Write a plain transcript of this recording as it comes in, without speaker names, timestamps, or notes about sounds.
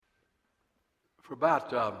For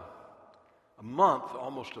about a month,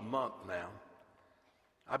 almost a month now,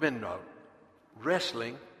 I've been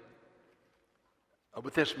wrestling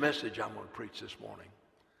with this message I'm going to preach this morning.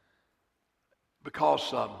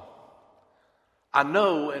 Because I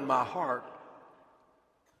know in my heart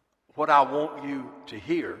what I want you to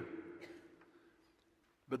hear.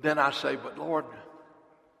 But then I say, but Lord,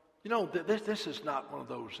 you know, this is not one of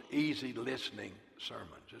those easy listening sermons.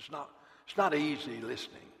 It's not easy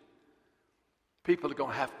listening. People are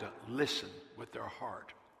going to have to listen with their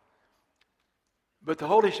heart. But the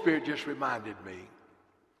Holy Spirit just reminded me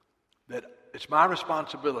that it's my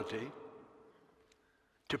responsibility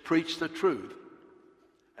to preach the truth,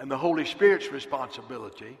 and the Holy Spirit's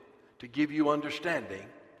responsibility to give you understanding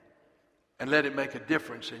and let it make a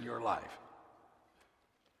difference in your life.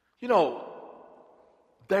 You know,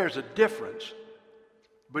 there's a difference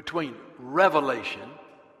between revelation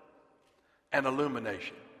and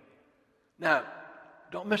illumination. Now,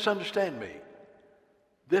 don't misunderstand me.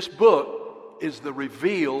 This book is the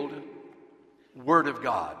revealed Word of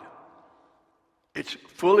God. It's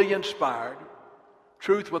fully inspired,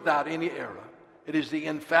 truth without any error. It is the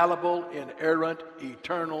infallible, inerrant,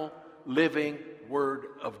 eternal, living Word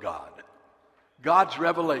of God. God's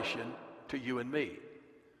revelation to you and me.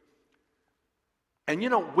 And you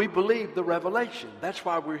know, we believe the revelation. That's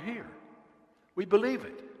why we're here. We believe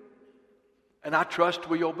it. And I trust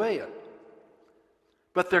we obey it.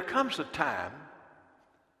 But there comes a time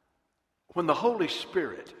when the Holy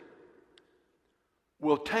Spirit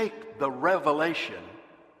will take the revelation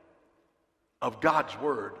of God's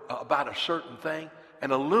Word about a certain thing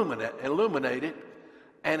and illuminate it.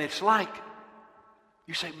 And it's like,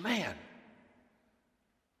 you say, man,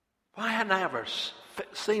 why hadn't I ever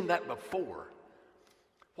seen that before?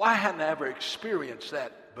 Why hadn't I ever experienced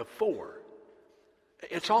that before?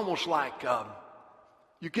 It's almost like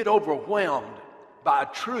you get overwhelmed by a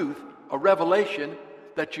truth, a revelation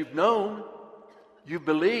that you've known, you've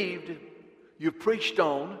believed, you've preached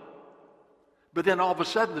on, but then all of a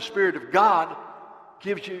sudden the Spirit of God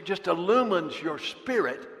gives you, just illumines your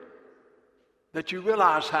spirit, that you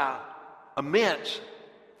realize how immense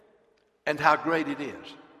and how great it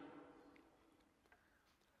is.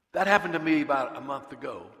 That happened to me about a month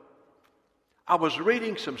ago. I was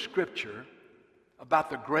reading some scripture about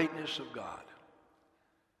the greatness of God.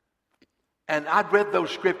 And I'd read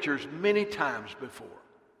those scriptures many times before.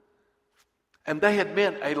 And they had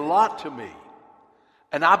meant a lot to me.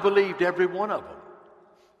 And I believed every one of them.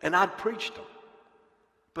 And I'd preached them.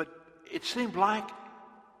 But it seemed like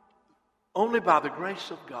only by the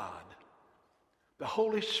grace of God, the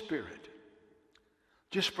Holy Spirit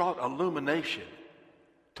just brought illumination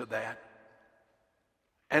to that.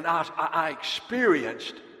 And I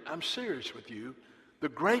experienced, I'm serious with you, the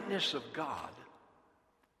greatness of God,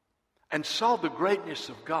 and saw the greatness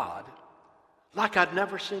of God like I'd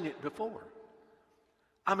never seen it before.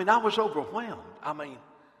 I mean, I was overwhelmed. I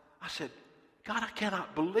said, God, I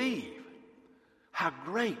cannot believe how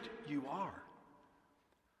great you are,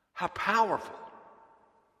 how powerful,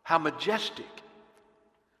 how majestic.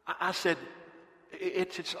 I said,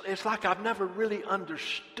 it's like I've never really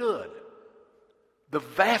understood the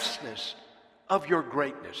vastness of your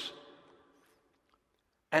greatness.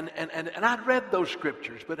 And I'd read those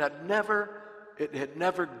scriptures, but it had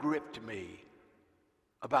never gripped me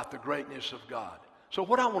about the greatness of God. So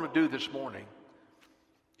what I want to do this morning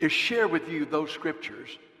is share with you those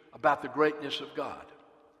scriptures about the greatness of God.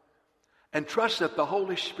 And trust that the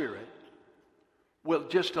Holy Spirit will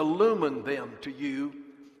just illumine them to you,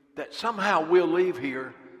 that somehow we'll leave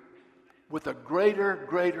here with a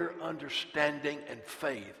greater understanding and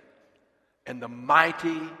faith in the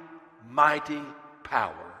mighty, mighty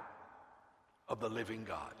power of the living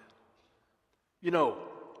God. You know,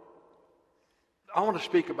 I want to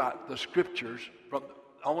speak about the scriptures.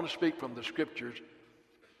 I want to speak from the scriptures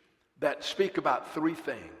that speak about three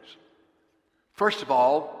things. First of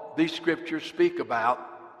all, these scriptures speak about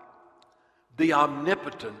the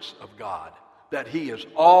omnipotence of God, that He is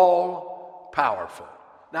all powerful.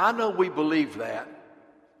 Now, I know we believe that,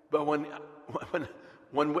 but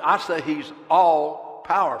when I say He's all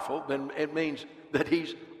powerful, then it means that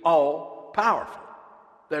He's all powerful.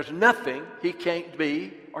 There's nothing He can't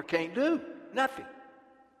be or can't do. Nothing.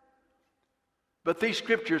 But these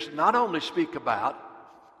scriptures not only speak about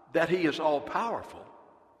that He is all powerful,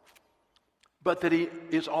 but that He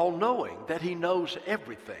is all knowing, that He knows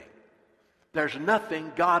everything. There's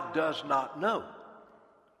nothing God does not know.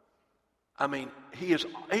 I mean, He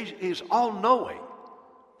is all knowing.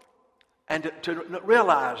 And to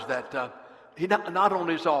realize that He not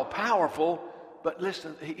only is all powerful, but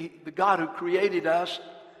listen, the God who created us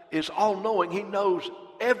is all-knowing. He knows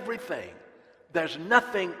everything. There's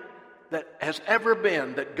nothing that has ever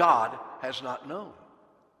been that God has not known.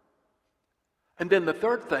 And then the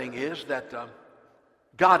third thing is that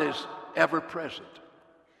God is ever present.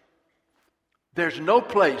 There's no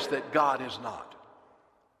place that God is not.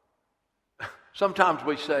 Sometimes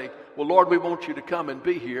we say, well, Lord, we want you to come and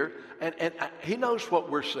be here. And he knows what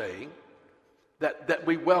we're saying, that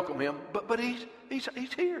we welcome him, but he's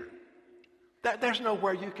here. There's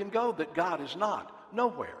nowhere you can go that God is not.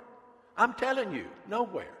 Nowhere. I'm telling you,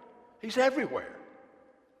 nowhere. He's everywhere.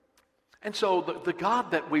 And so the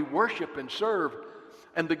God that we worship and serve,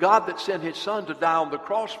 and the God that sent his son to die on the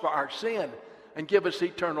cross for our sin and give us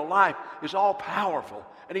eternal life, is all powerful,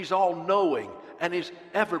 and he's all knowing, and he's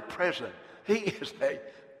ever present. He is a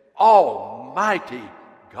almighty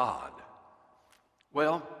God.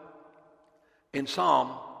 Well, in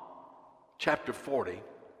Psalm chapter 40,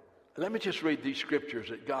 let me just read these scriptures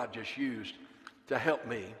that God just used to help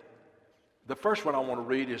me. The first one I want to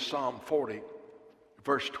read is Psalm 40,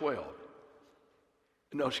 verse 12.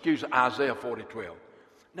 Isaiah 40, 12.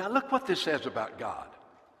 Now look what this says about God.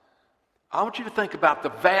 I want you to think about the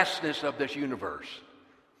vastness of this universe.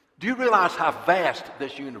 Do you realize how vast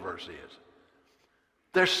this universe is?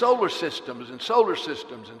 There's solar systems and solar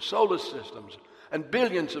systems and solar systems and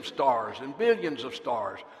billions of stars and billions of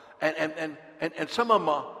stars. And some of them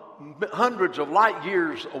are hundreds of light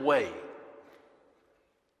years away.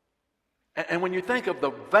 And when you think of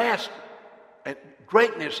the vast and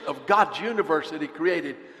greatness of God's universe that he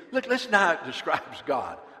created, listen how it describes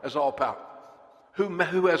God as all powerful.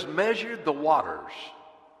 Who has measured the waters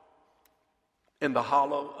in the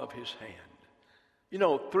hollow of his hand. You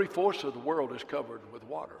know, 3/4 of the world is covered with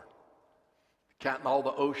water, counting all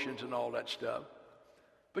the oceans and all that stuff.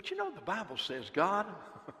 But you know, the Bible says God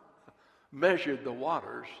measured the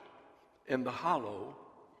waters in the hollow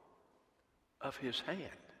of his hand.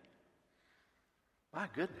 My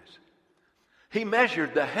goodness. He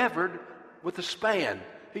measured the heaven with a span.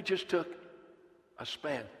 He just took a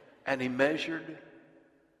span and he measured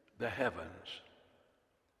the heavens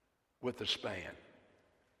with a span.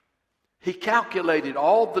 He calculated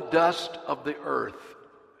all the dust of the earth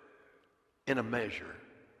in a measure.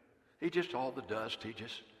 He just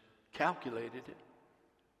calculated it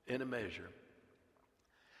in a measure.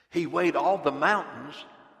 He weighed all the mountains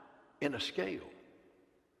in a scale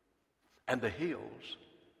and the hills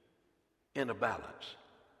in a balance.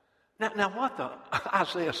 Now what the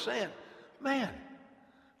Isaiah saying, man,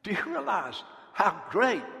 do you realize how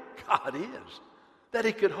great God is? That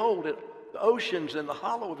he could hold it, the oceans in the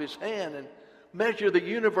hollow of his hand and measure the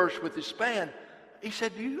universe with his span. He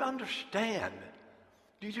said, do you understand?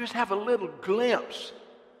 Do you just have a little glimpse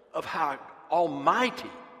of how almighty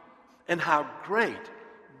and how great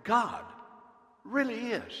God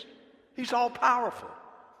really is? He's all powerful.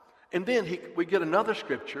 And then we get another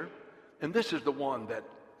scripture, and this is the one that,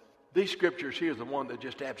 these scriptures here is the one that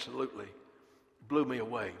just absolutely blew me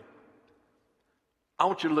away. I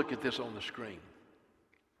want you to look at this on the screen.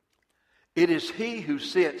 It is he who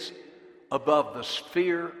sits above the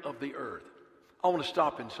sphere of the earth. I want to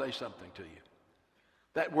stop and say something to you.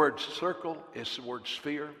 That word circle is the word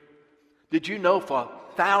sphere. Did you know for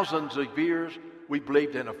thousands of years we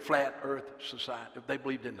believed in a flat earth society? They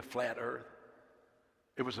believed in the flat earth.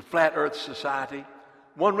 It was a flat earth society.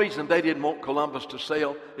 One reason they didn't want Columbus to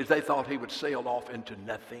sail is they thought he would sail off into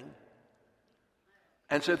nothing.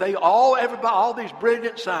 And so all these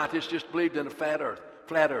brilliant scientists just believed in a flat earth.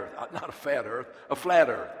 Not a fat earth, a flat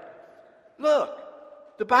earth. Look,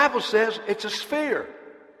 the Bible says it's a sphere.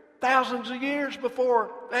 Thousands of years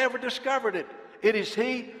before they ever discovered it. It is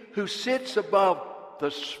he who sits above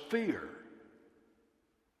the sphere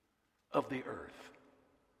of the earth.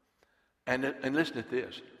 And listen to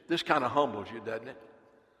this. This kind of humbles you, doesn't it?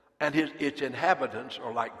 And its inhabitants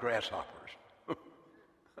are like grasshoppers.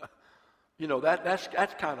 You know, that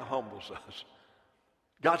kind of humbles us.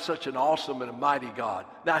 God's such an awesome and a mighty God.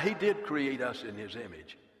 Now, he did create us in his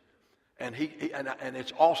image. And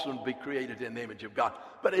it's awesome to be created in the image of God.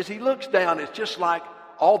 But as he looks down, it's just like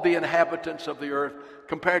all the inhabitants of the earth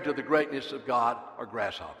compared to the greatness of God are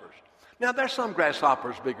grasshoppers. Now, there's some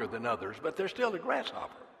grasshoppers bigger than others, but they're still a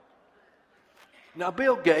grasshopper. Now,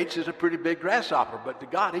 Bill Gates is a pretty big grasshopper, but to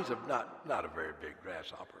God, he's not a very big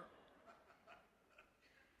grasshopper.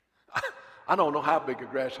 I don't know how big a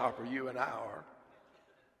grasshopper you and I are.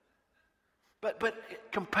 But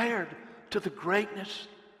compared to the greatness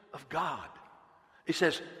of God, he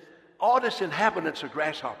says, all its inhabitants are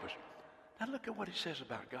grasshoppers. Now look at what he says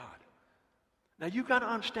about God. Now you've got to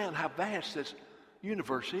understand how vast this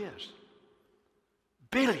universe is.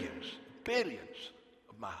 Billions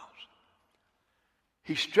of miles.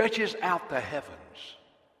 He stretches out the heavens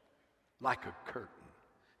like a curtain.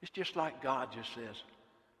 It's just like God just says,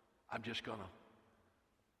 I'm just going to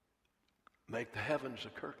make the heavens a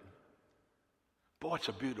curtain. Boy, it's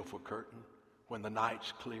a beautiful curtain when the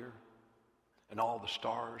night's clear and all the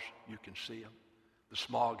stars, you can see them. The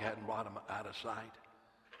smog hadn't brought them out of sight.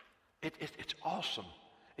 It's awesome.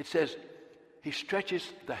 It says he stretches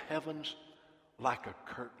the heavens like a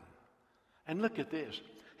curtain. And look at this.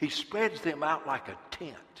 He spreads them out like a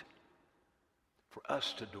tent for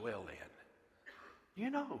us to dwell in. You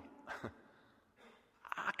know,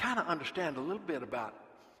 I kind of understand a little bit about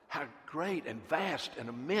how great and vast and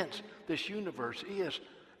immense this universe is.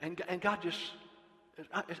 And God just,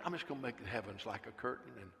 I'm just going to make the heavens like a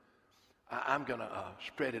curtain, and I'm going to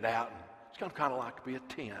spread it out, and it's going to kind of like be a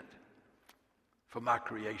tent for my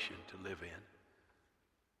creation to live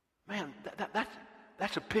in. Man,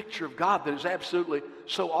 that's a picture of God that is absolutely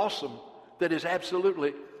so awesome, that is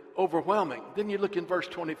absolutely overwhelming. Then you look in verse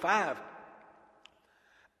 25,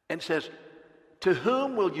 and it says, to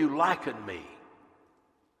whom will you liken me?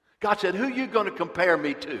 God said, who are you going to compare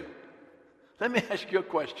me to? Let me ask you a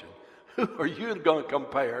question. Who are you going to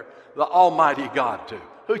compare the Almighty God to?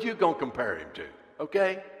 Who are you going to compare him to?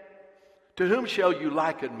 Okay? To whom shall you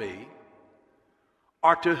liken me?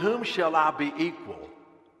 Or to whom shall I be equal?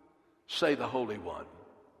 Say the Holy One.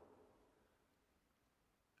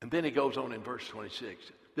 And then he goes on in verse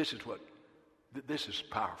 26. This is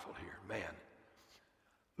powerful here, man.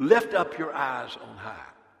 Lift up your eyes on high.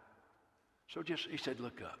 So he said,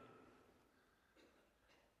 look up.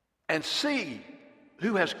 And see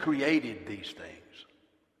who has created these things.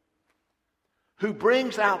 Who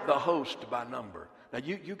brings out the host by number. Now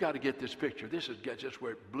you got to get this picture. This is just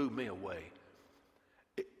where it blew me away.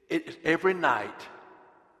 Every night,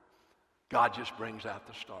 God just brings out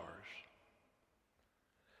the stars.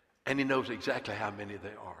 And he knows exactly how many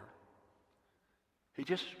there are. He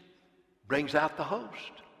just brings out the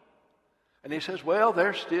host. And he says, well,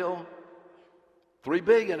 there's still 3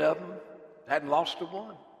 billion of them. Hadn't lost a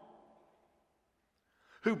one.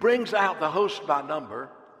 Who brings out the host by number.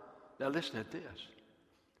 Now listen to this.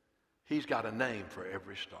 He's got a name for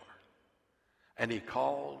every star. And he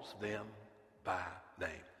calls them by name.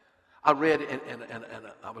 I read, and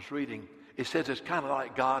I was reading, it says it's kind of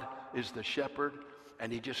like God is the shepherd,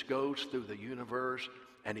 and he just goes through the universe,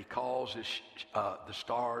 and he calls the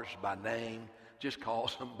stars by name, just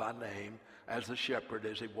calls them by name as the shepherd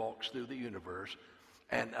as he walks through the universe.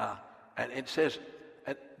 And it says,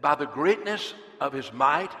 by the greatness of his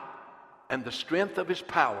might and the strength of his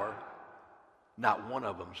power, not one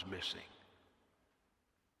of them's missing.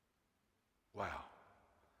 Wow.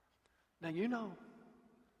 Now, you know,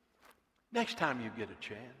 next time you get a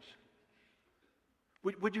chance,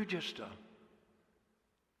 would you just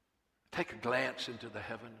take a glance into the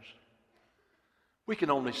heavens? We can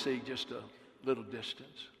only see just a little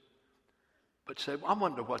distance. But say, well, I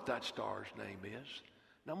wonder what that star's name is.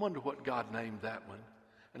 And I wonder what God named that one.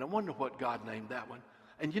 And I wonder what God named that one.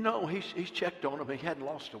 And you know, he's checked on them. He hadn't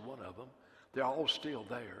lost a one of them. They're all still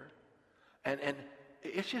there. And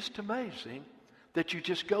it's just amazing that you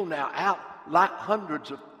just go now out like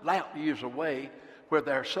hundreds of light years away, where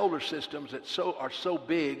there are solar systems that are so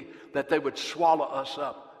big that they would swallow us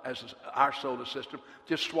up, as our solar system,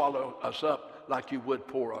 just swallow us up like you would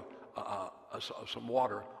pour some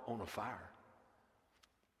water on a fire.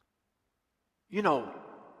 You know,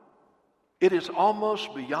 it is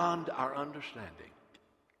almost beyond our understanding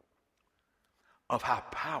of how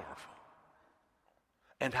powerful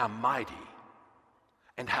and how mighty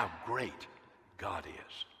and how great God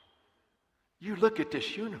is. You look at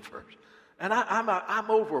this universe, and I'm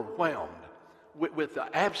overwhelmed with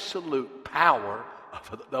the absolute power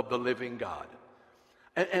of the living God.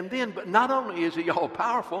 And then, but not only is he all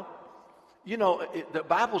powerful, you know, the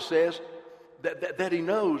Bible says that he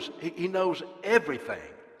knows everything.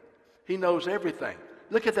 He knows everything.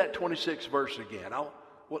 Look at that 26th verse again.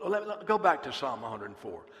 Let go back to Psalm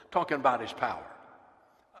 104, talking about his power,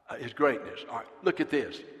 his greatness. All right, look at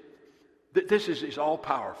this. This is all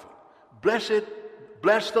powerful. Bless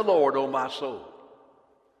the Lord, O my soul.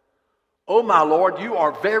 O my Lord, you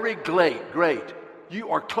are very great. You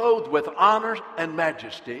are clothed with honor and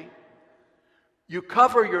majesty. You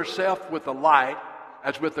cover yourself with the light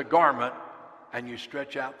as with a garment, and you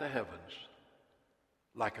stretch out the heavens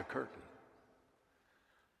like a curtain.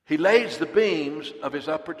 He lays the beams of his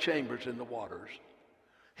upper chambers in the waters.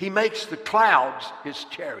 He makes the clouds his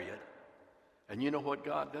chariot. And you know what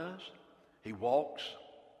God does? He walks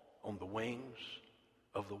on the wings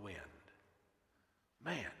of the wind.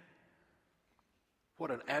 Man,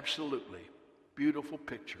 what an absolutely beautiful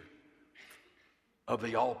picture of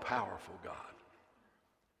the all-powerful God.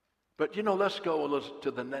 But, let's go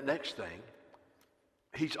to the next thing.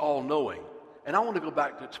 He's all-knowing. And I want to go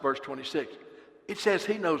back to verse 26. It says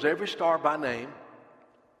he knows every star by name.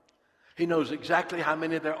 He knows exactly how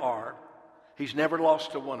many there are. He's never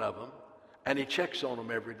lost to one of them. And he checks on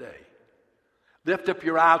them every day. Lift up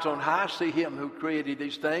your eyes on high. See him who created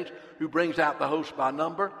these things, who brings out the host by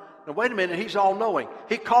number. Now, wait a minute. He's all-knowing.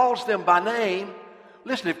 He calls them by name.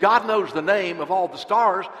 Listen, if God knows the name of all the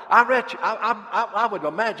stars, I would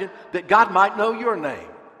imagine that God might know your name.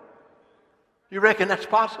 You reckon that's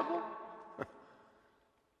possible?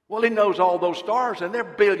 Well, he knows all those stars, and they're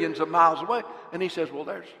billions of miles away. And he says, well,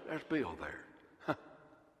 there's Bill there.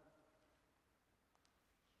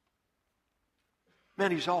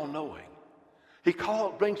 Man, he's all-knowing. He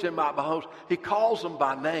brings them out by host. He calls them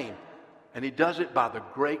by name, and he does it by the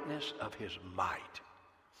greatness of his might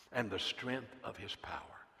and the strength of his power.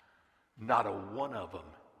 Not a one of them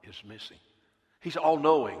is missing. He's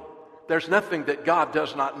all-knowing. There's nothing that God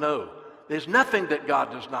does not know. There's nothing that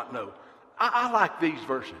God does not know. I like these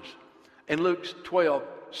verses. In Luke 12,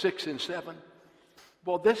 6 and 7.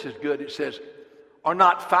 Well, this is good. It says, are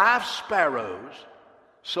not 5 sparrows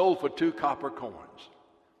sold for 2 copper coins?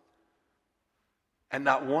 And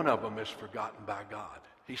not one of them is forgotten by God.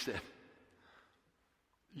 He said,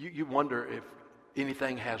 you wonder if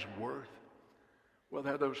anything has worth. Well,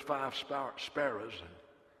 there are those 5 sparrows, and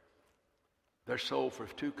they're sold for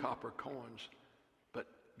 2 copper coins. But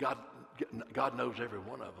God knows every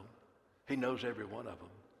one of them. He knows every one of them.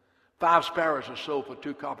 5 sparrows are sold for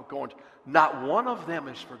 2 copper coins. Not one of them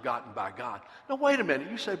is forgotten by God. Now, wait a minute.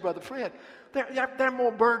 You say, Brother Fred, there are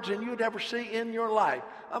more birds than you'd ever see in your life.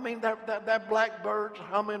 I mean, they're blackbirds,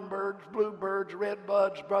 hummingbirds, bluebirds,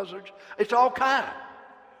 redbuds, buzzards. It's all kind.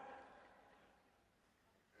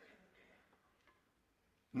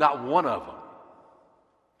 Not one of them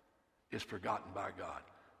is forgotten by God.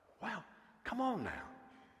 Wow, come on now.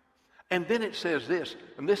 And then it says this,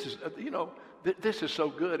 and this is, this is so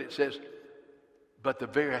good. It says, but the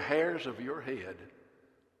very hairs of your head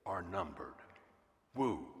are numbered.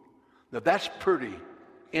 Woo. Now that's pretty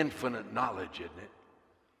infinite knowledge, isn't it?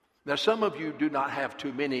 Now some of you do not have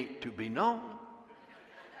too many to be known.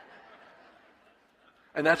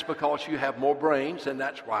 And that's because you have more brains, and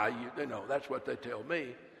that's why that's what they tell me.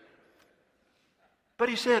 But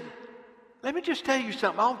he said, let me just tell you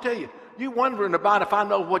something. I'll tell you. You're wondering about if I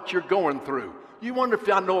know what you're going through. You wonder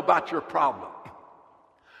if I know about your problem.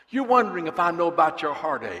 You're wondering if I know about your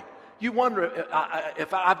heartache. You wonder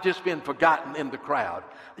if I've just been forgotten in the crowd.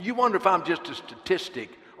 You wonder if I'm just a statistic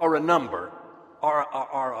or a number or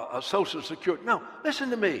a social security. No, listen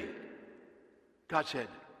to me. God said,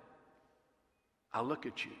 I look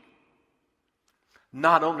at you.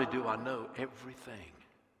 Not only do I know everything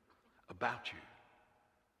about you,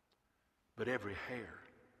 but every hair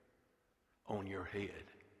on your head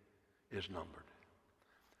is numbered.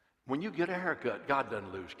 When you get a haircut, God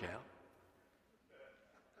doesn't lose count.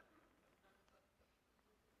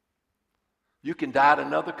 You can dye it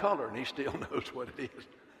another color and he still knows what it is.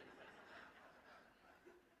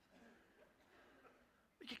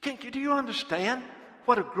 Do you understand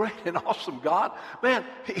what a great and awesome God? Man,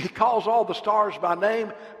 he calls all the stars by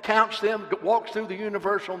name, counts them, walks through the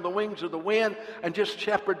universe on the wings of the wind, and just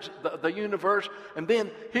shepherds the universe. And then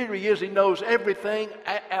here he is. He knows everything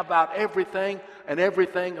about everything and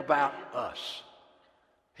everything about us.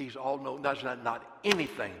 He's all-knowing. There's not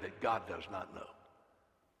anything that God does not know.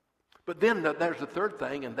 But then there's the third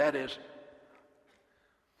thing, and that is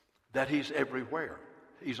that he's everywhere.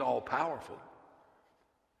 He's all-powerful.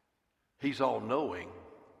 He's all-knowing,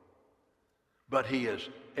 but he is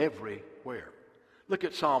everywhere. Look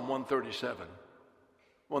at Psalm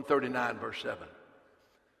 139, verse 7.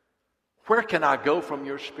 Where can I go from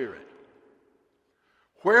your spirit?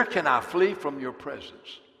 Where can I flee from your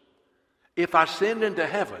presence? If I ascend into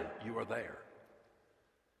heaven, you are there.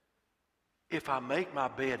 If I make my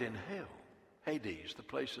bed in hell, Hades, the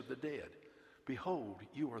place of the dead, behold,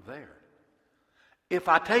 you are there. If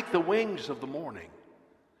I take the wings of the morning,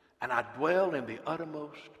 and I dwell in the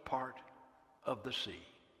uttermost part of the sea,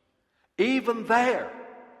 even there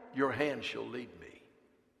your hand shall lead me,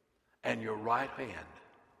 and your right hand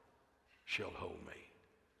shall hold me.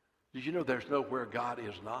 Did you know there's nowhere God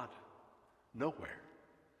is not? Nowhere.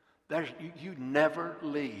 You never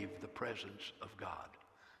leave the presence of God.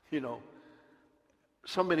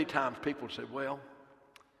 So many times people say, well,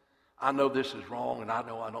 I know this is wrong, and I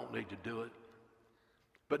know I don't need to do it,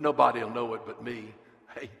 but nobody will know it but me.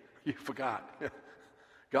 Hey, you forgot.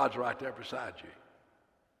 God's right there beside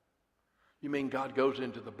you. You mean God goes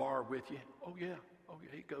into the bar with you? Oh, yeah.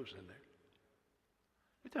 He goes in there.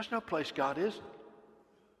 But there's no place God isn't.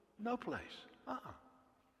 No place.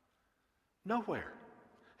 Nowhere.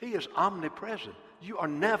 He is omnipresent. You are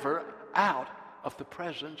never out of the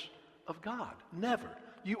presence of God. Never.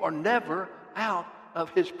 You are never out of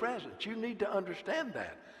his presence. You need to understand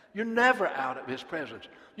that. You're never out of his presence.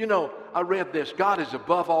 You know, I read this. God is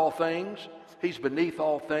above all things. He's beneath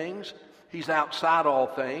all things. He's outside all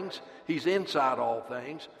things. He's inside all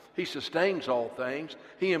things. He sustains all things.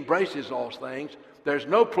 He embraces all things. There's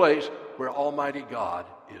no place where Almighty God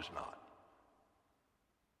is not.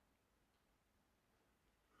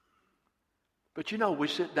 But you know, we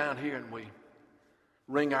sit down here and we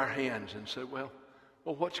wring our hands and say, well,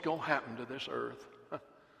 what's going to happen to this earth?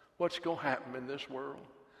 What's going to happen in this world?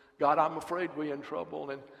 God, I'm afraid we're in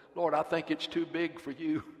trouble. And Lord, I think it's too big for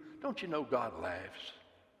you. Don't you know God laughs?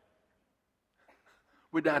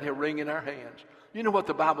 We're down here wringing our hands. You know what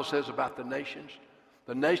the Bible says about the nations?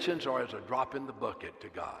 The nations are as a drop in the bucket to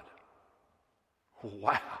God.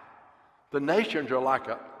 Wow. The nations are like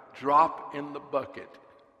a drop in the bucket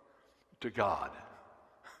to God.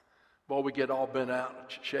 Boy, we get all bent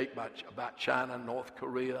out, shaped about China, North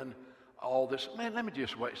Korea, and all this. Man, let me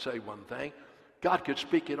just say one thing. God could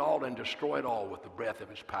speak it all and destroy it all with the breath of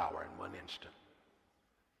his power in one instant.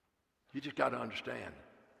 You just got to understand.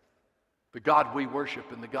 The God we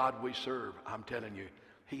worship and the God we serve, I'm telling you,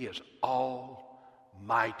 he is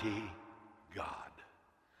almighty God.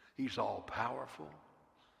 He's all powerful.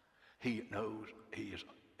 He knows he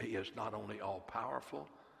is not only all powerful,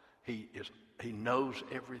 he knows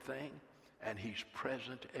everything, and he's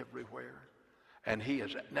present everywhere. And he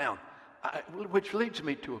is now, which leads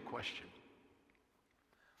me to a question.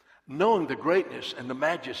 Knowing the greatness and the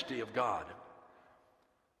majesty of God,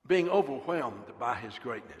 being overwhelmed by his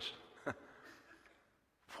greatness,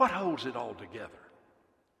 what holds it all together?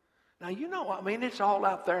 Now, you know, I mean, it's all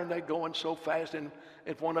out there, and they're going so fast, and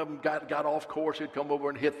if one of them got off course, it'd come over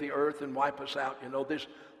and hit the earth and wipe us out. You know, this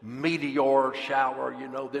meteor shower, you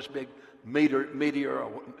know, this big meteor,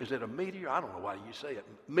 is it a meteor? I don't know why you say it.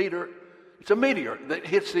 It's a meteor that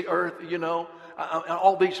hits the earth, you know,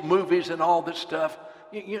 all these movies and all this stuff,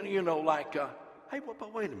 you know, like, hey,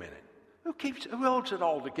 but wait a minute. Who holds it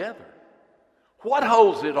all together? What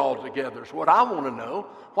holds it all together is what I want to know.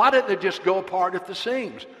 Why doesn't it just go apart at the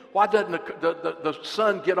seams? Why doesn't the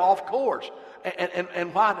sun get off course?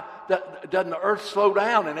 And why doesn't the earth slow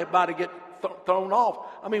down and everybody get thrown off?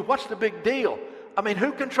 I mean, what's the big deal? I mean,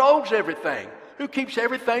 who controls everything? Who keeps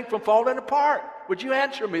everything from falling apart? Would you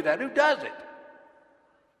answer me that? Who does it?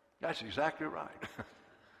 That's exactly right.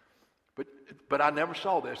 But I never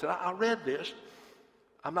saw this. And I read this.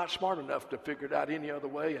 I'm not smart enough to figure it out any other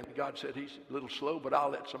way. And God said he's a little slow, but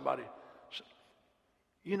I'll let somebody.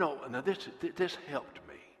 You know, now this helped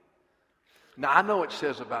me. Now, I know it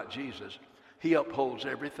says about Jesus, he upholds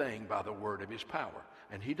everything by the word of his power.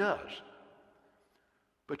 And he does.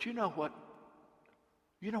 But you know what?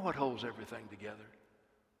 You know what holds everything together?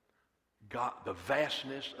 God, the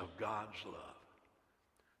vastness of God's love.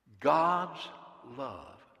 God's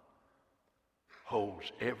love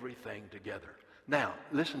holds everything together. Now,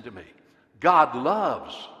 listen to me. God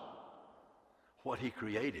loves what he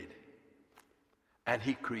created, and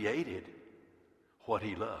he created what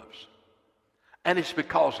he loves. And it's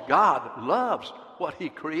because God loves what he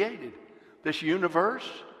created, this universe,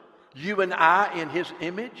 you and I in his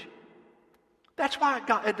image. That's why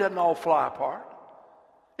it doesn't all fly apart.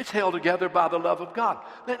 It's held together by the love of God.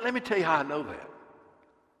 Let me tell you how I know that.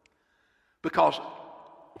 Because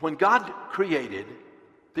when God created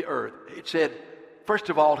the earth, it said, first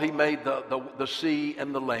of all, he made the sea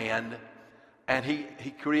and the land, and he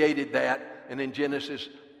created that. And in Genesis,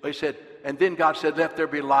 he said, and then God said, let there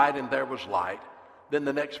be light, and there was light. Then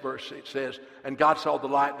the next verse, it says, and God saw the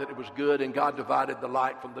light that it was good, and God divided the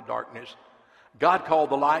light from the darkness. God called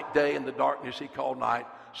the light day, and the darkness he called night.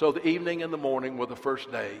 So the evening and the morning were the first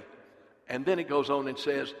day. And then it goes on and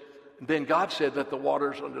says, then God said that the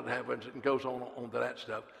waters under the heavens, and goes on to that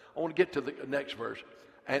stuff. I want to get to the next verse.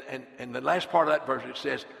 And the last part of that verse, it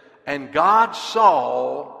says, and God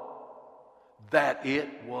saw that it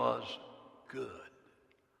was good.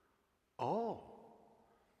 Oh,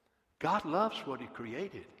 God loves what he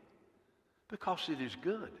created because it is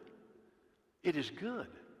good. It is good.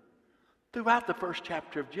 Throughout the first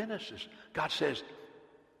chapter of Genesis, God says,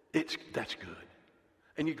 that's good.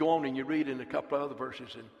 And you go on and you read in a couple of other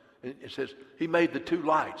verses, and it says, he made the two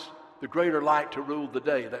lights. The greater light to rule the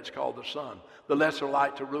day, that's called the sun. The lesser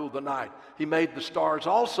light to rule the night. He made the stars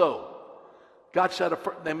also. God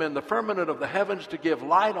set them in the firmament of the heavens to give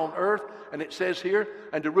light on earth, and it says here,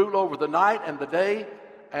 and to rule over the night and the day,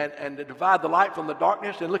 and to divide the light from the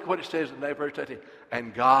darkness. And look what it says in verse 18.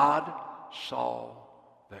 And God saw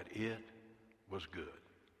that it was good.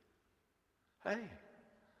 Hey,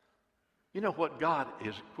 you know what God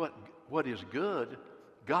is, what is good,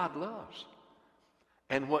 God loves.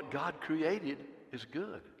 And what God created is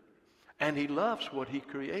good. And he loves what he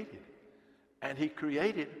created. And he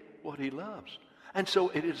created what he loves. And so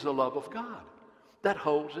it is the love of God that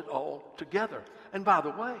holds it all together. And by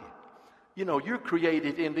the way, you know, you're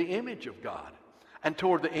created in the image of God. And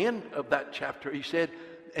toward the end of that chapter, he said,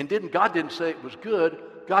 and God didn't say it was good.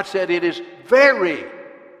 God said it is very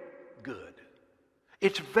good.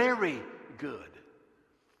 It's very good.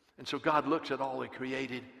 And so God looks at all he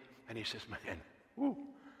created and he says, man,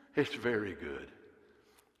 it's very good.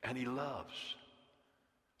 And he loves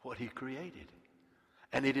what he created.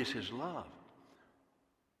 And it is his love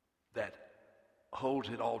that holds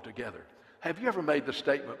it all together. Have you ever made the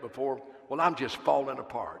statement before, well, I'm just falling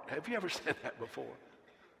apart? Have you ever said that before?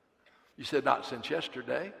 You said, not since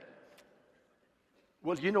yesterday.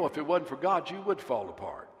 Well, you know, if it wasn't for God, you would fall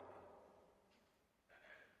apart.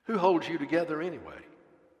 Who holds you together anyway?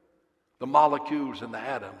 The molecules and the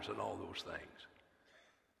atoms and all those things.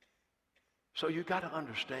 So you got to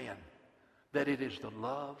understand that it is the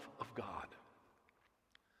love of God,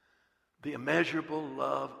 the immeasurable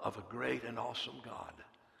love of a great and awesome God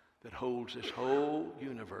that holds this whole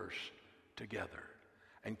universe together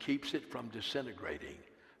and keeps it from disintegrating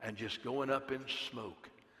and just going up in smoke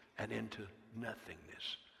and into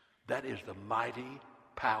nothingness. That is the mighty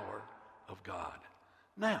power of God.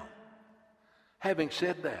 Now, having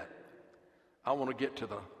said that, I want to get to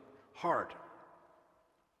the heart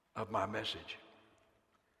of my message.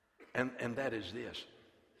 And that is this.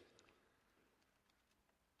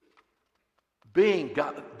 Being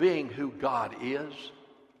who God is,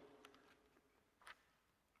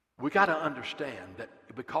 we got to understand that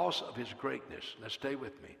because of his greatness, now stay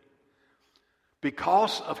with me,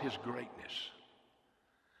 because of his greatness,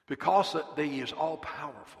 because that he is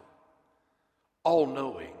all-powerful,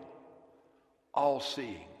 all-knowing,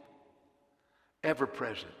 all-seeing,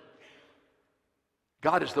 ever-present.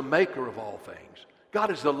 God is the maker of all things. God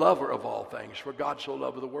is the lover of all things. For God so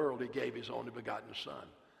loved the world, he gave his only begotten Son.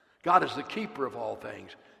 God is the keeper of all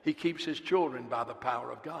things. He keeps his children by the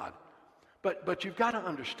power of God. But you've got to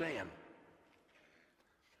understand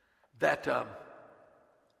that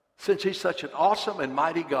since he's such an awesome and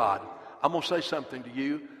mighty God, I'm going to say something to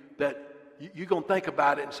you that you're going to think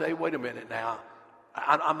about it and say, wait a minute now,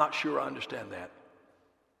 I'm not sure I understand that.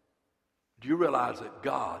 Do you realize that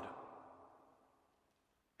God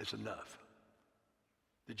is enough?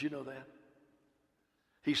 Did you know that?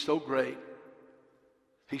 He's so great.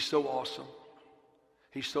 He's so awesome.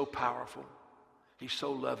 He's so powerful. He's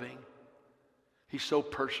so loving. He's so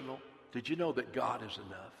personal. Did you know that God is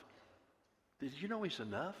enough? Did you know he's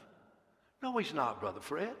enough? No, he's not, Brother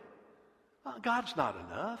Fred. God's not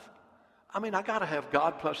enough. I mean, I got to have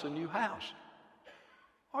God plus a new house.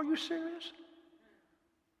 Are you serious?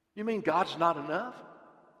 You mean God's not enough?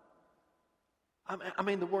 I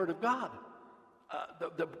mean the Word of God.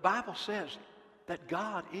 The Bible says that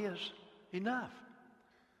God is enough.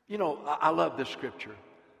 You know, I love this scripture.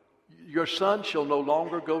 Your sun shall no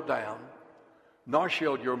longer go down, nor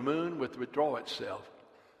shall your moon withdraw itself.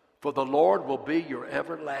 For the Lord will be your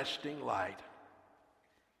everlasting light,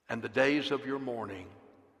 and the days of your mourning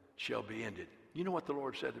shall be ended. You know what the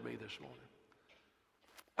Lord said to me this morning?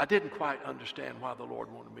 I didn't quite understand why the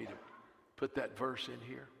Lord wanted me to put that verse in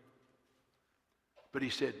here. But he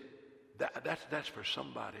said, that's for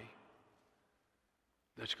somebody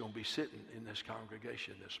that's going to be sitting in this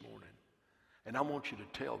congregation this morning. And I want you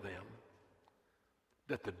to tell them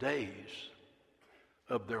that the days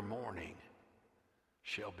of their mourning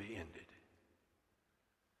shall be ended.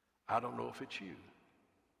 I don't know if it's you.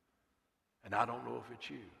 And I don't know if it's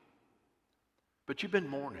you. But you've been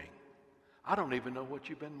mourning. I don't even know what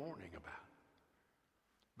you've been mourning about.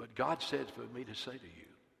 But God said for me to say to you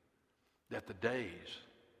that the days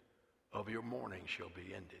of your mourning shall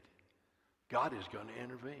be ended. God is going to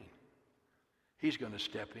intervene. He's going to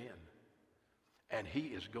step in. And he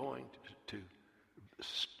is going to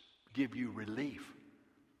give you relief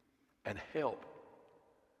and help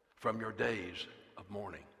from your days of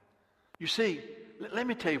mourning. You see, let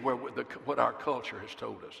me tell you what our culture has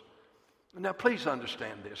told us. Now, please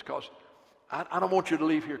understand this, because I don't want you to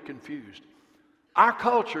leave here confused. Our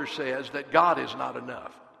culture says that God is not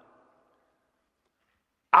enough.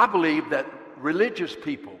 I believe that religious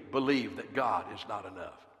people believe that God is not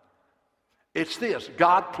enough. It's this,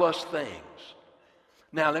 God plus things.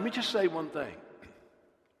 Now, let me just say one thing.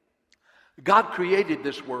 God created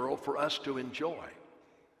this world for us to enjoy.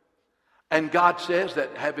 And God says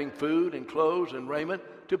that having food and clothes and raiment,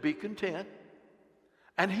 to be content.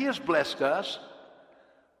 And He has blessed us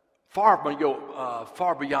far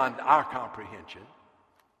beyond our comprehension.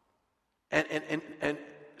 And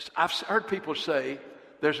I've heard people say,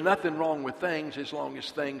 there's nothing wrong with things as long as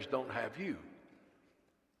things don't have you.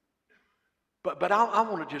 But I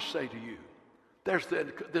want to just say to you,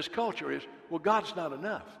 this culture is, well, God's not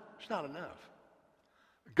enough. It's not enough.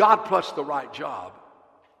 God plus the right job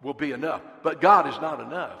will be enough. But God is not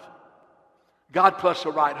enough. God plus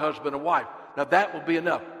the right husband and wife. Now that will be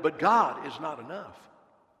enough. But God is not enough.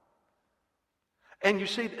 And you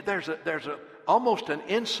see, there's almost an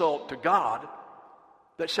insult to God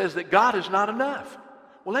that says that God is not enough.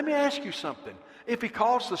 Well, let me ask you something. If He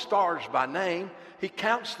calls the stars by name, He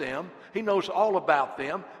counts them, He knows all about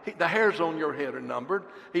them, the hairs on your head are numbered,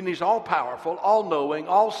 He's all-powerful, all-knowing,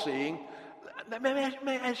 all-seeing. Let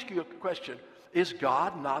me ask you a question. Is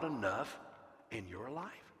God not enough in your life?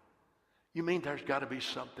 You mean there's got to be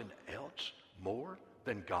something else more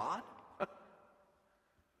than God?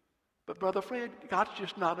 But Brother Fred, God's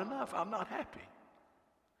just not enough. I'm not happy.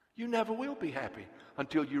 You never will be happy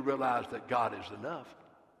until you realize that God is enough.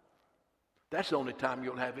 That's the only time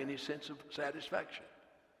you'll have any sense of satisfaction.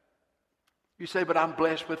 You say, but I'm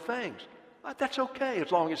blessed with things. That's okay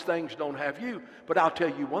as long as things don't have you. But I'll tell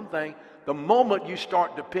you one thing. The moment you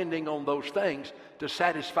start depending on those things to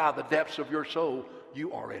satisfy the depths of your soul,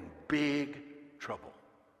 you are in big trouble.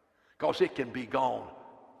 Because it can be gone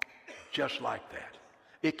just like that.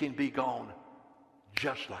 It can be gone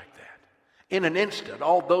just like that. In an instant,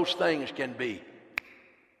 all those things can be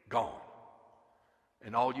gone.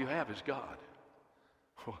 And all you have is God.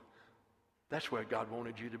 Well, that's where God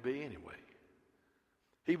wanted you to be anyway.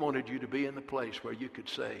 He wanted you to be in the place where you could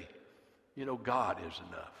say, you know, God is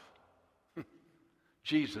enough.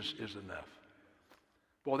 Jesus is enough.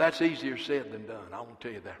 Boy, that's easier said than done. I want to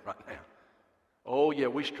tell you that right now. Oh, yeah,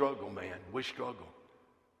 we struggle, man. We struggle.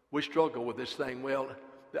 We struggle with this thing. Well,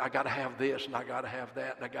 I got to have this, and I got to have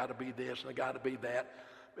that, and I got to be this, and I got to be that.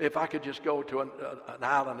 If I could just go to an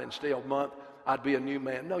island and stay a month, I'd be a new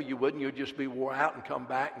man. No, you wouldn't. You'd just be wore out and come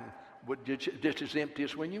back and would just as empty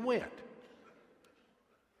as when you went.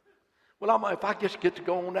 Well, if I just get to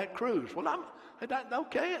go on that cruise, well,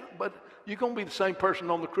 okay, but you're going to be the same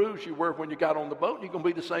person on the cruise you were when you got on the boat, and you're going to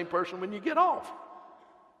be the same person when you get off.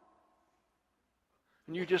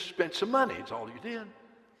 And you just spent some money. It's all you did.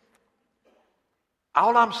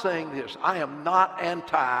 All I'm saying is, I am not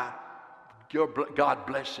anti God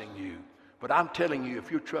blessing you, but I'm telling you,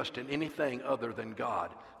 if you trust in anything other than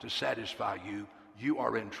God to satisfy you, you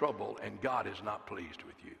are in trouble, and God is not pleased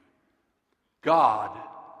with you. God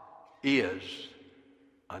is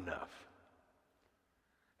enough.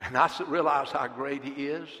 And I realize how great He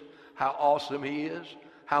is, how awesome He is,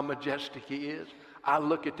 how majestic He is. I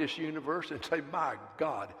look at this universe and say, my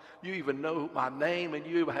God, you even know my name, and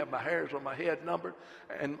you even have my hairs on my head numbered.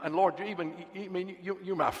 And Lord,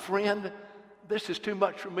 you're my friend. This is too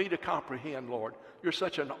much for me to comprehend, Lord. You're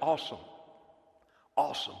such an awesome,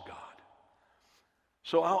 awesome God.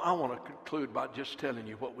 So I want to conclude by just telling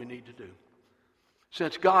you what we need to do.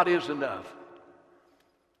 Since God is enough,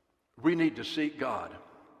 we need to seek God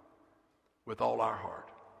with all our heart.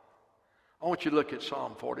 I want you to look at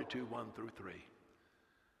Psalm 42, 1 through 3.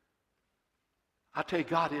 I tell you,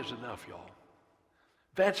 God is enough, y'all.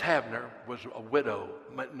 Vance Havner was a widow.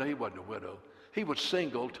 No, he wasn't a widow. He was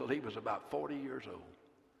single till he was about 40 years old.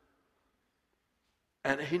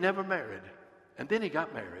 And he never married. And then he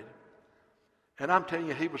got married. And I'm telling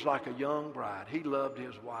you, he was like a young bride. He loved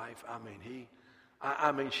his wife.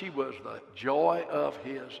 I mean, she was the joy of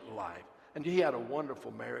his life. And he had a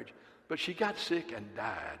wonderful marriage. But she got sick and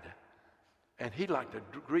died. And he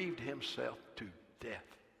grieved himself to death.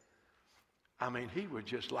 I mean, he was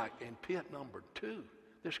just like in pit number 2,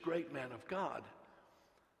 this great man of God.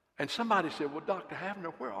 And somebody said, well, Dr.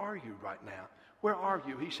 Havner, where are you right now? Where are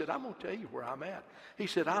you? He said, I'm going to tell you where I'm at. He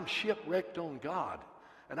said, I'm shipwrecked on God,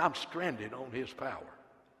 and I'm stranded on His power.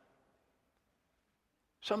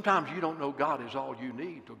 Sometimes you don't know God is all you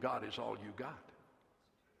need till God is all you got.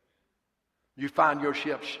 You find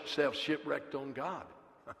yourself shipwrecked on God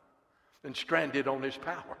and stranded on His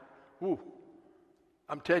power. Woo.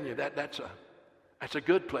 I'm telling you, that's a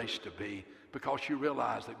good place to be because you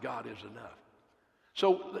realize that God is enough.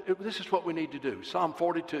 So this is what we need to do. Psalm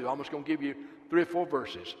 42, I'm just going to give you 3 or 4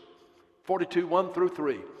 verses. 42, 1 through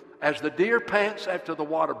 3. As the deer pants after the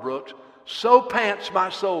water brooks, so pants my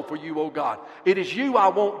soul for you, O God. It is you I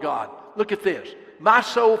want, God. Look at this. My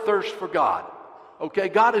soul thirsts for God. Okay,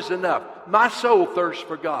 God is enough. My soul thirsts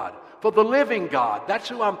for God, for the living God. That's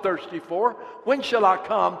who I'm thirsty for. When shall I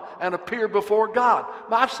come and appear before God?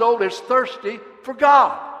 My soul is thirsty for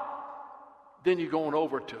God. Then you're going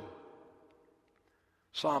over to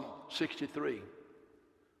Psalm 63.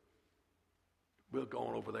 We're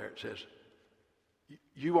going over there. It says,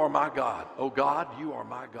 you are my God. Oh God, you are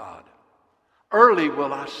my God. Early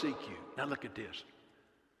will I seek you. Now look at this.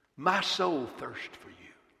 My soul thirsts for you.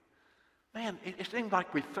 Man, it seems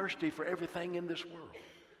like we're thirsty for everything in this world.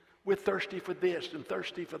 We're thirsty for this and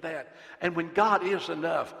thirsty for that. And when God is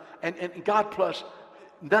enough, and God plus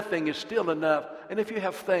nothing is still enough, and if you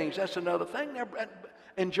have things, that's another thing.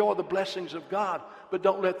 Enjoy the blessings of God, but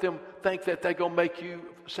don't let them think that they're going to make you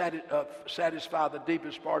satisfy the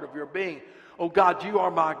deepest part of your being. Oh God, you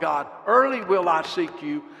are my God. Early will I seek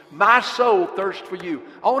you. My soul thirsts for you.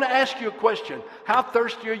 I want to ask you a question. How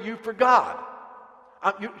thirsty are you for God?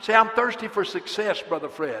 You say, I'm thirsty for success, Brother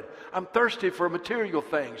Fred. I'm thirsty for material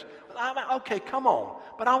things. Okay, come on.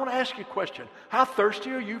 But I want to ask you a question. How thirsty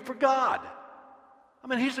are you for God? I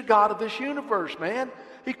mean, He's the God of this universe, man.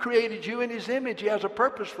 He created you in His image. He has a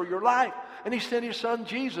purpose for your life. And He sent His Son,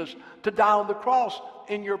 Jesus, to die on the cross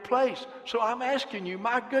in your place. So I'm asking you,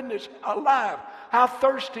 my goodness, alive, how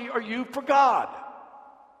thirsty are you for God?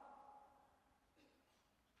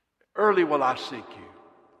 Early will I seek you.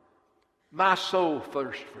 My soul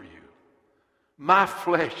thirsts for you. My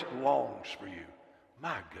flesh longs for you.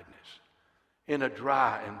 My goodness. In a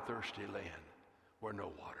dry and thirsty land where no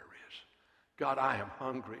water is. God, I am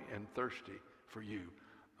hungry and thirsty for you.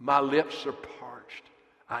 My lips are parched.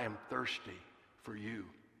 I am thirsty for you,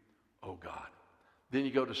 oh God. Then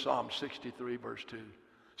you go to Psalm 63, verse 2.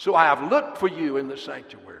 So I have looked for you in the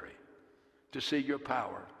sanctuary to see your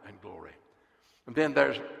power and glory. And then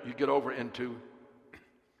you get over into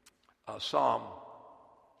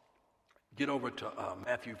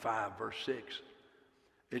Matthew 5, verse 6.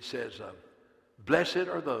 It says, blessed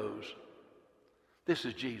are those, this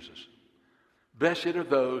is Jesus, blessed are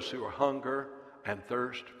those who are hunger and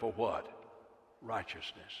thirst for what?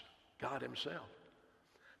 Righteousness. God Himself.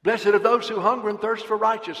 Blessed are those who hunger and thirst for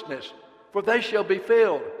righteousness, for they shall be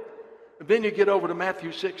filled. And then you get over to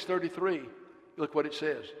Matthew 6:33. Look what it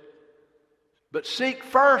says. But seek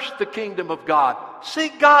first the kingdom of God.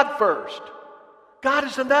 Seek God first. God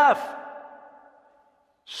is enough.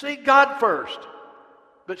 Seek God first.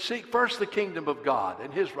 But seek first the kingdom of God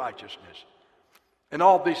and His righteousness. And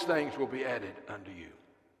all these things will be added unto you.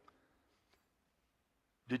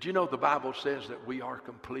 Did you know the Bible says that we are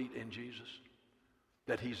complete in Jesus?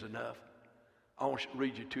 That He's enough? I want to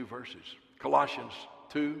read you two verses. Colossians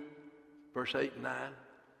 2, verse 8 and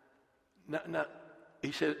 9. Now,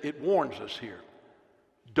 he said, it warns us here.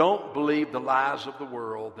 Don't believe the lies of the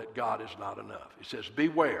world that God is not enough. It says,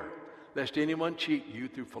 beware lest anyone cheat you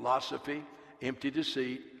through philosophy, empty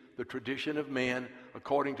deceit, the tradition of men,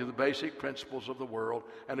 according to the basic principles of the world,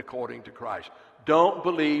 and according to Christ. Don't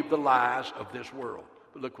believe the lies of this world.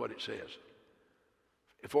 But look what it says.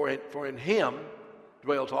 For in Him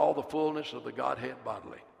dwells all the fullness of the Godhead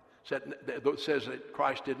bodily. It says that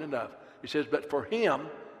Christ isn't enough. He says, but for Him,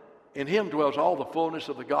 in Him dwells all the fullness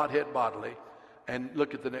of the Godhead bodily. And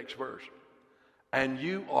look at the next verse. And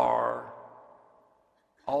you are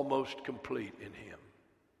almost complete in Him.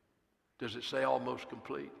 Does it say almost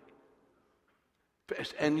complete?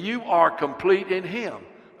 And you are complete in Him.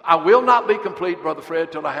 I will not be complete, Brother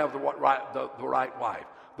Fred, till I have the right wife,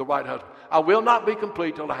 the right husband. I will not be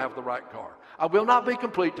complete till I have the right car. I will not be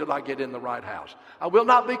complete till I get in the right house. I will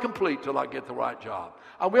not be complete till I get the right job.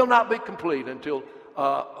 I will not be complete until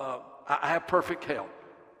I have perfect health.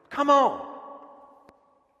 Come on.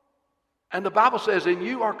 And the Bible says, and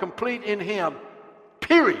you are complete in Him,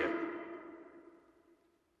 period.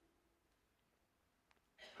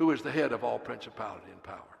 Who is the head of all principality and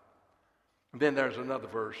power. And then there's another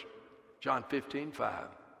verse, John 15:5.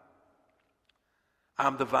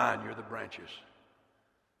 I'm the vine, you're the branches.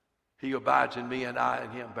 He who abides in me and I in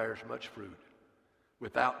him bears much fruit.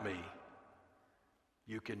 Without me,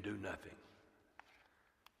 you can do nothing.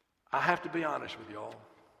 I have to be honest with y'all.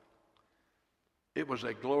 It was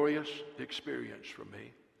a glorious experience for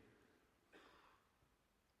me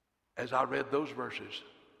as I read those verses,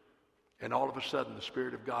 and all of a sudden the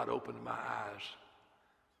Spirit of God opened my eyes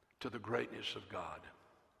to the greatness of God.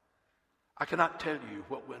 I cannot tell you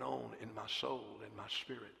what went on in my soul and my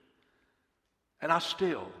spirit. And I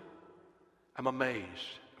still am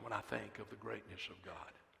amazed when I think of the greatness of God.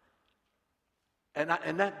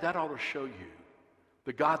 And that ought to show you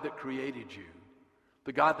the God that created you,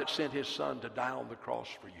 the God that sent His Son to die on the cross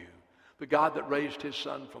for you, the God that raised His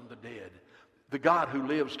Son from the dead, the God who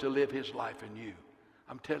lives to live His life in you.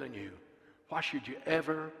 I'm telling you, why should you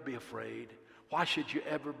ever be afraid? Why should you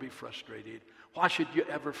ever be frustrated? Why should you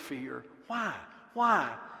ever fear? Why? Why?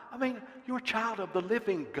 I mean, you're a child of the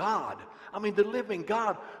living God. I mean, the living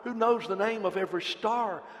God who knows the name of every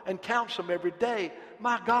star and counts them every day.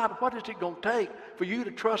 My God, what is it going to take for you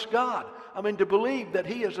to trust God? I mean, to believe that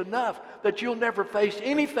He is enough, that you'll never face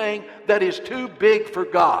anything that is too big for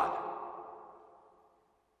God.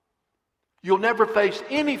 You'll never face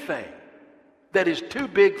anything that is too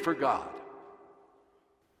big for God.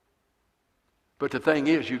 But the thing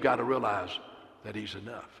is, you've got to realize that He's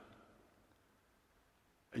enough.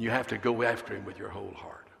 And you have to go after Him with your whole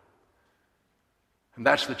heart. And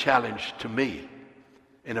that's the challenge to me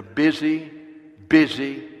in a busy,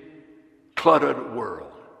 cluttered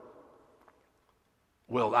world.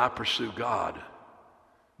 Will I pursue God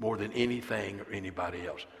more than anything or anybody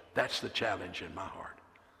else? That's the challenge in my heart.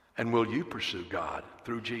 And will you pursue God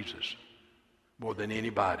through Jesus more than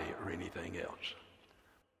anybody or anything else?